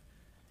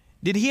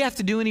 Did he have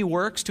to do any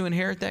works to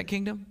inherit that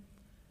kingdom?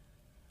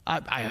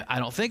 I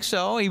don't think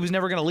so. He was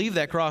never going to leave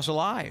that cross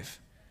alive.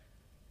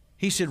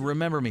 He said,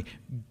 remember me.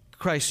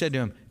 Christ said to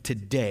him,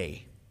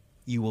 today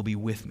you will be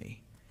with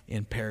me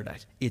in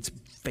paradise. It's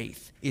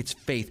faith. It's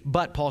faith.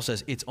 But Paul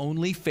says it's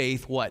only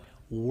faith, what?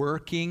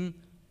 Working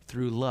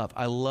through love.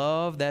 I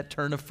love that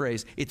turn of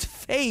phrase. It's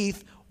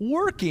faith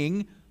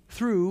working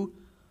through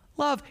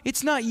love.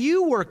 It's not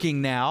you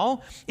working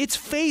now. It's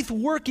faith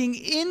working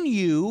in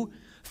you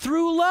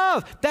through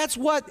love. That's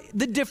what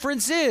the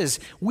difference is.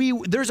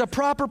 There's a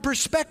proper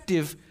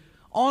perspective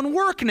on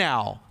work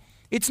now.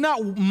 It's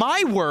not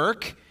my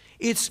work.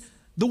 It's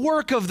the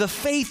work of the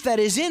faith that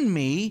is in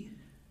me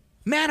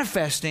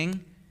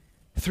manifesting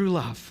through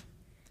love.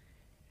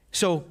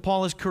 So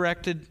Paul has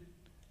corrected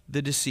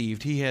the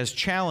deceived. He has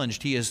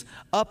challenged. He has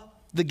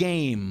upped the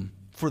game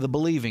for the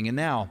believing. And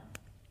now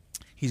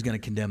he's going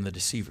to condemn the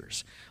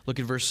deceivers. Look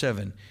at verse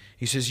 7.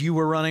 He says, you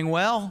were running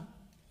well.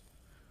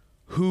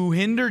 Who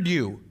hindered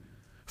you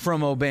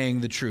from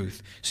obeying the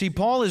truth? See,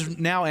 Paul is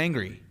now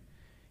angry.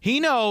 He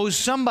knows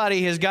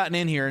somebody has gotten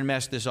in here and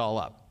messed this all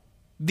up.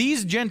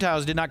 These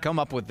Gentiles did not come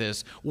up with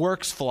this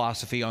works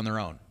philosophy on their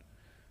own.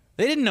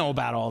 They didn't know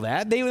about all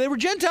that. They were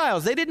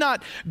Gentiles. They did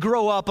not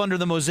grow up under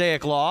the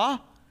Mosaic law.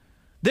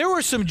 There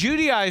were some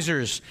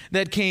Judaizers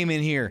that came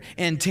in here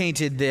and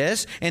tainted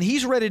this, and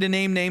he's ready to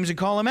name names and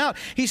call them out.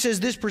 He says,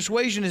 this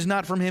persuasion is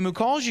not from him who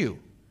calls you.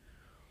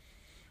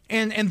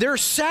 And they're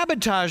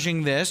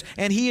sabotaging this,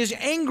 and he is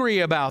angry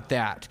about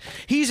that.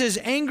 He's as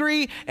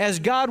angry as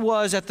God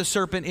was at the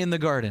serpent in the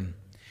garden.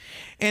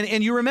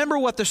 And you remember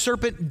what the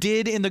serpent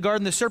did in the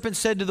garden? The serpent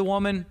said to the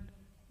woman,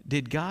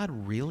 did God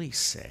really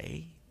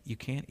say you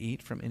can't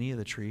eat from any of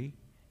the tree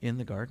in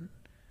the garden?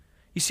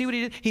 You see what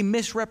he did? He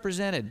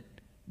misrepresented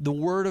the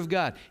word of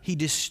God. He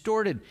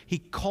distorted. He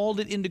called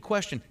it into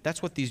question.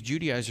 That's what these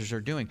Judaizers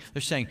are doing.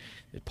 They're saying,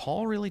 did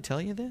Paul really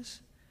tell you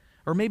this?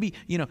 Or maybe,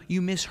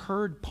 you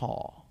misheard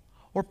Paul.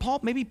 Or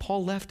maybe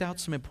Paul left out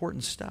some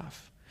important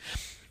stuff.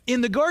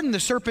 In the garden, the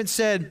serpent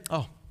said,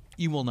 oh,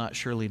 you will not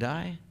surely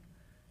die.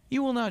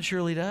 You will not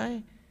surely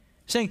die.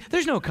 saying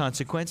there's no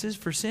consequences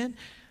for sin.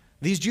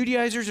 These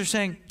Judaizers are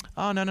saying,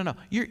 oh, no.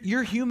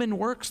 Your human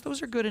works,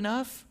 those are good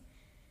enough.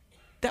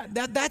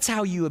 That's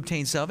how you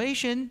obtain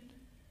salvation.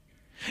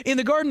 In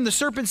the garden, the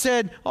serpent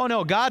said, oh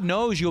no, God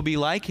knows you'll be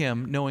like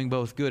him, knowing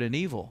both good and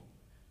evil,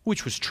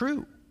 which was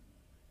true.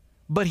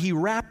 But he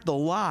wrapped the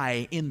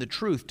lie in the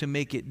truth to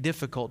make it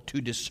difficult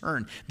to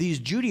discern. These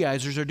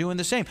Judaizers are doing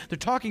the same. They're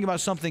talking about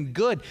something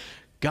good.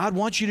 God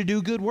wants you to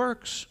do good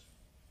works.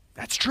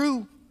 That's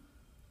true.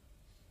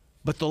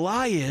 But the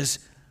lie is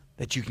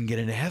that you can get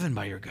into heaven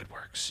by your good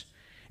works.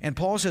 And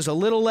Paul says a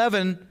little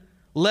leaven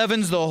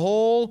leavens the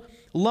whole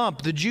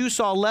lump. The Jews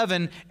saw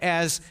leaven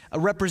as a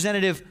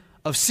representative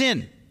of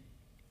sin.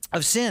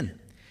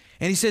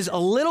 And he says a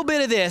little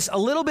bit of this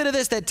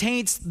that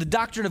taints the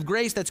doctrine of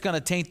grace, that's going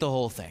to taint the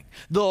whole thing.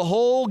 The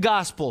whole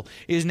gospel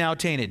is now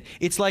tainted.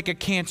 It's like a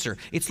cancer.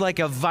 It's like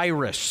a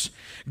virus.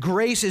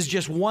 Grace is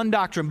just one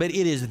doctrine, but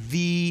it is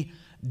the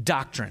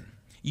doctrine.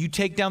 You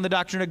take down the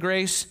doctrine of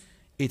grace,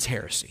 it's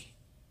heresy.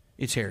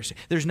 It's heresy.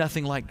 There's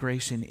nothing like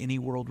grace in any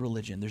world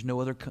religion. There's no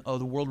other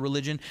world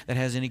religion that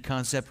has any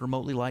concept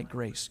remotely like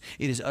grace.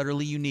 It is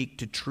utterly unique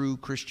to true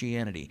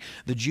Christianity.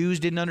 The Jews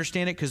didn't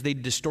understand it because they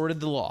distorted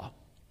the law.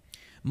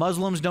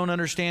 Muslims don't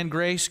understand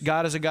grace.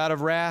 God is a God of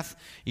wrath.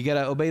 You got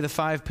to obey the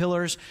 5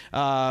 pillars.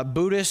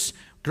 Buddhists,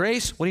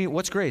 grace.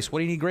 What's grace? What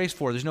do you need grace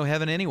for? There's no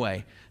heaven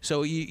anyway.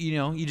 So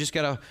you just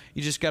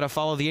gotta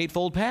follow the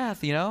eightfold path.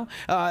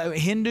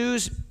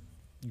 Hindus.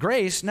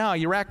 Grace, no,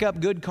 you rack up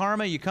good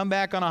karma, you come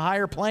back on a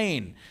higher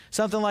plane,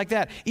 something like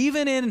that.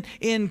 Even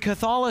in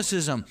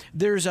Catholicism,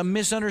 there's a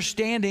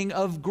misunderstanding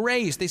of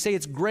grace. They say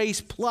it's grace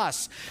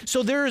plus.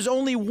 So there is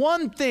only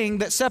one thing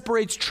that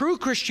separates true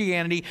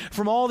Christianity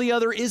from all the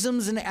other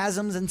isms and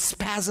asms and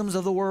spasms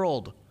of the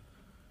world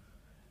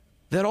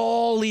that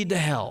all lead to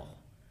hell.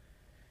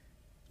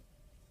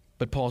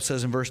 But Paul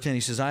says in verse 10, he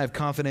says, I have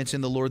confidence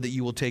in the Lord that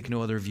you will take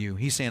no other view.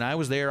 He's saying, I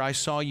was there. I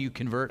saw you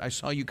convert. I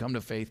saw you come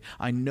to faith.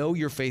 I know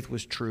your faith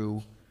was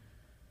true.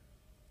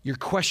 You're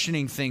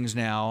questioning things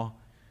now.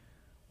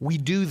 We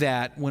do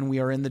that when we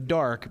are in the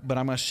dark, but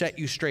I'm going to set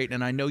you straight,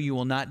 and I know you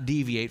will not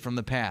deviate from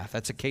the path.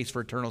 That's a case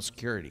for eternal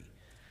security.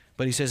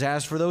 But he says,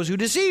 as for those who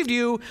deceived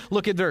you,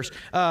 look at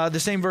the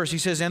same verse. He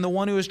says, and the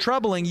one who is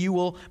troubling you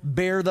will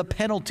bear the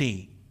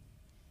penalty.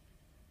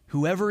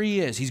 Whoever he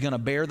is, he's going to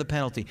bear the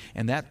penalty,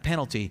 and that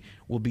penalty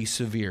will be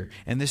severe.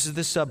 And this is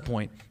the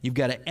subpoint. You've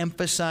got to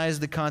emphasize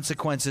the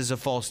consequences of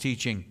false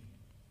teaching.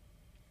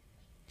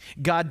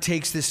 God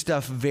takes this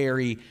stuff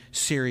very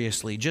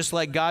seriously. Just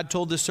like God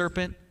told the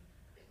serpent,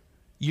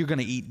 you're going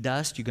to eat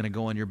dust, you're going to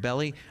go on your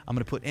belly. I'm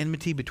going to put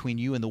enmity between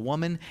you and the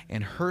woman,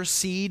 and her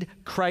seed,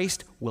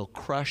 Christ, will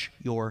crush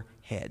your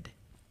head.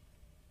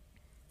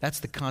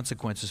 That's the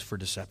consequences for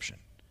deception.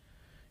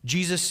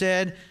 Jesus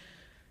said,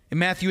 in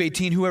Matthew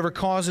 18, whoever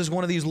causes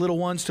one of these little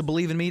ones to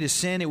believe in me to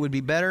sin, it would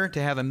be better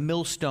to have a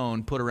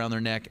millstone put around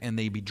their neck and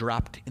they be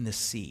dropped in the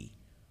sea.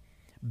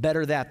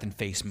 Better that than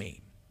face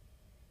me.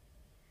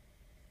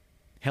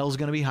 Hell's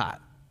going to be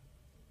hot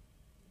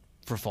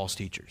for false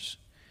teachers.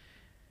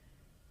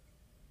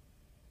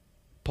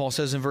 Paul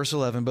says in verse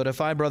 11, but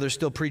if I, brothers,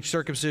 still preach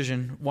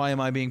circumcision, why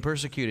am I being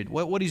persecuted?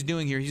 What he's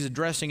doing here, he's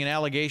addressing an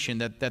allegation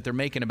that they're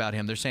making about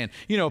him. They're saying,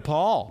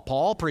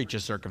 Paul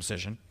preaches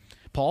circumcision.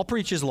 Paul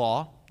preaches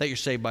law, that you're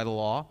saved by the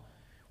law.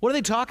 What are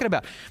they talking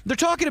about? They're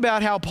talking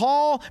about how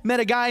Paul met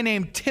a guy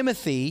named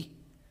Timothy.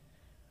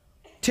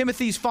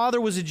 Timothy's father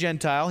was a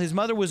Gentile. His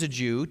mother was a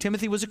Jew.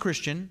 Timothy was a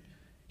Christian.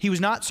 He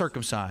was not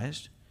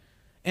circumcised.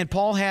 And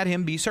Paul had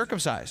him be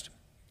circumcised.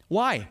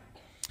 Why?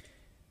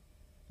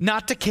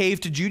 Not to cave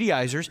to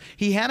Judaizers.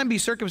 He had him be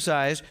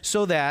circumcised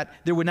so that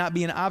there would not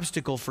be an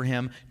obstacle for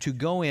him to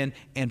go in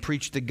and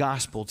preach the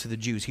gospel to the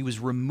Jews. He was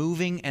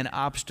removing an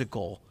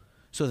obstacle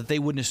so that they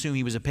wouldn't assume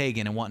he was a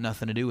pagan and want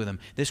nothing to do with him.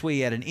 This way he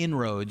had an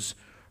inroads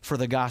for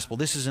the gospel.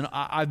 This is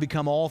I've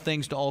become all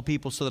things to all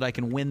people so that I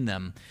can win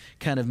them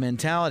kind of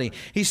mentality.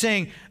 He's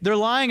saying, they're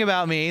lying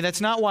about me. That's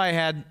not why I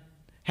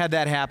had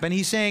that happen.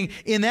 He's saying,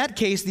 in that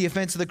case, the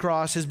offense of the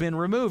cross has been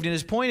removed. And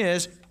his point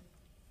is,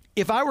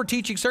 if I were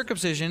teaching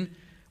circumcision,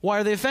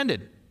 why are they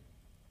offended?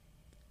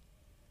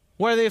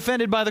 Why are they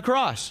offended by the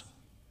cross?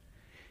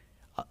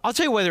 I'll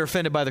tell you why they're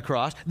offended by the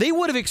cross. They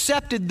would have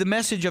accepted the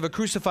message of a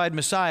crucified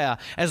Messiah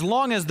as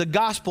long as the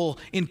gospel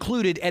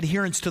included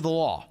adherence to the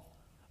law.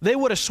 They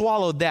would have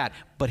swallowed that.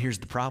 But here's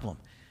the problem.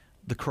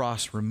 The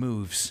cross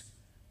removes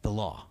the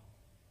law.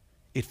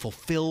 It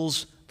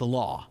fulfills the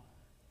law.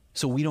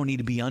 So we don't need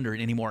to be under it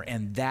anymore.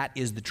 And that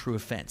is the true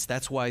offense.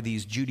 That's why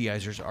these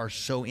Judaizers are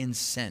so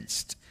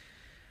incensed.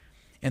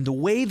 And the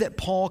way that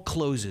Paul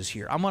closes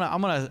here, I'm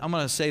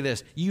gonna say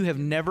this. You have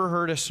never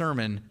heard a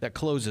sermon that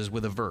closes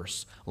with a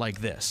verse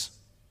like this.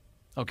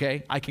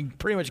 Okay? I can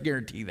pretty much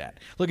guarantee that.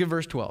 Look at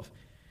verse 12.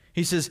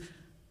 He says,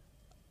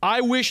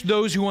 I wish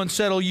those who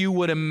unsettle you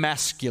would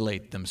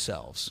emasculate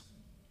themselves.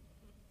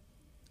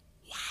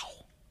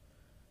 Wow.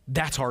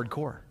 That's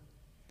hardcore.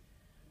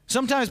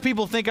 Sometimes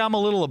people think I'm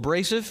a little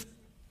abrasive.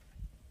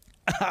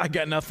 I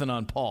got nothing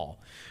on Paul.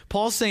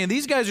 Paul's saying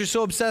these guys are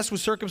so obsessed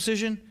with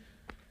circumcision.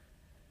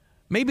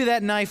 maybe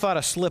that knife ought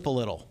to slip a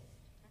little.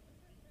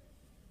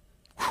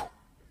 Whew.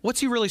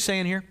 What's he really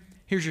saying here?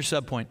 Here's your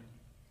subpoint.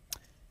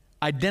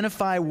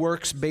 Identify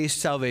works-based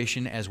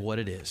salvation as what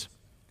it is,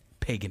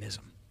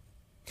 paganism.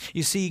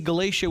 You see,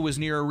 Galatia was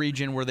near a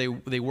region where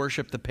they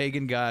worshiped the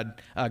pagan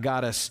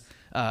goddess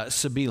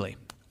Cybele.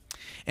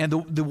 And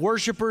the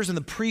worshipers and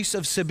the priests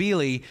of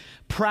Cybele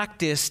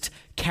practiced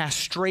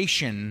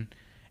castration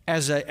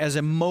as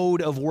a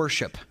mode of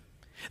worship.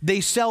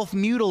 They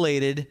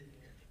self-mutilated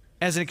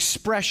as an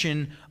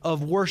expression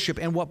of worship.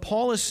 And what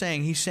Paul is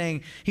saying, he's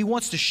saying he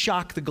wants to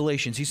shock the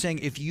Galatians. He's saying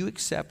if you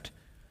accept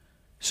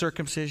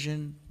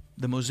circumcision,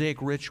 the Mosaic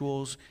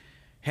rituals,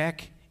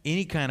 heck,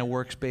 any kind of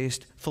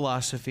works-based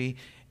philosophy,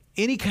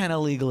 any kind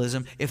of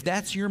legalism, if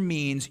that's your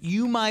means,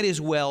 you might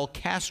as well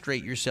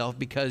castrate yourself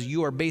because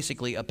you are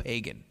basically a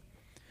pagan.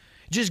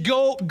 Just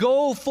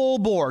go full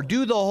bore.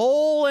 Do the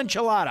whole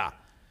enchilada.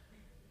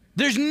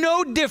 There's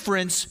no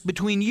difference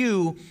between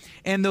you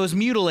and those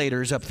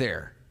mutilators up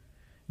there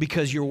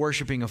because you're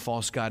worshiping a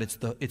false god.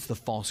 It's the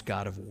false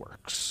god of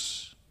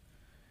works.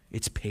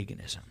 It's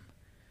paganism.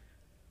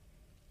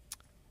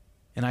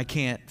 And I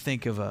can't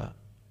think of a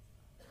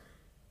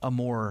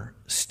more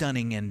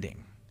stunning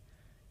ending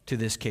to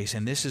this case.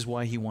 And this is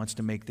why he wants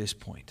to make this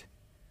point.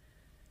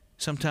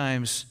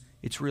 Sometimes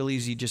it's real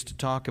easy just to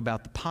talk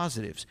about the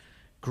positives.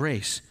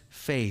 Grace,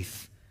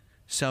 faith,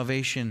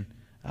 salvation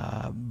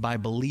by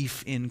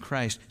belief in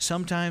Christ.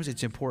 Sometimes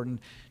it's important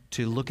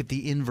to look at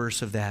the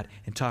inverse of that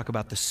and talk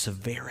about the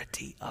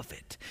severity of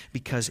it.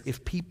 Because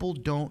if people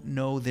don't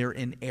know they're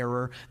in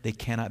error, they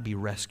cannot be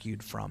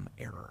rescued from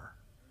error.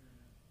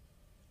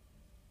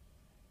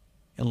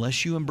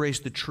 Unless you embrace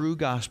the true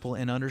gospel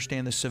and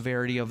understand the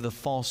severity of the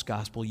false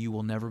gospel, you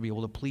will never be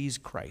able to please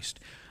Christ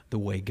the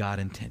way God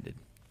intended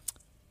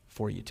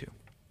for you to.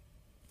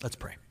 Let's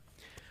pray.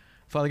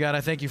 Father God,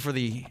 I thank you for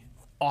the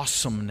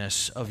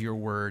awesomeness of your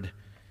word,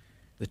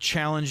 the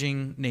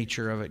challenging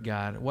nature of it,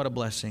 God. What a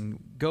blessing.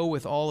 Go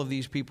with all of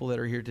these people that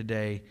are here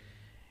today,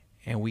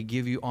 and we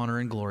give you honor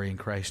and glory in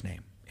Christ's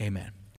name. Amen.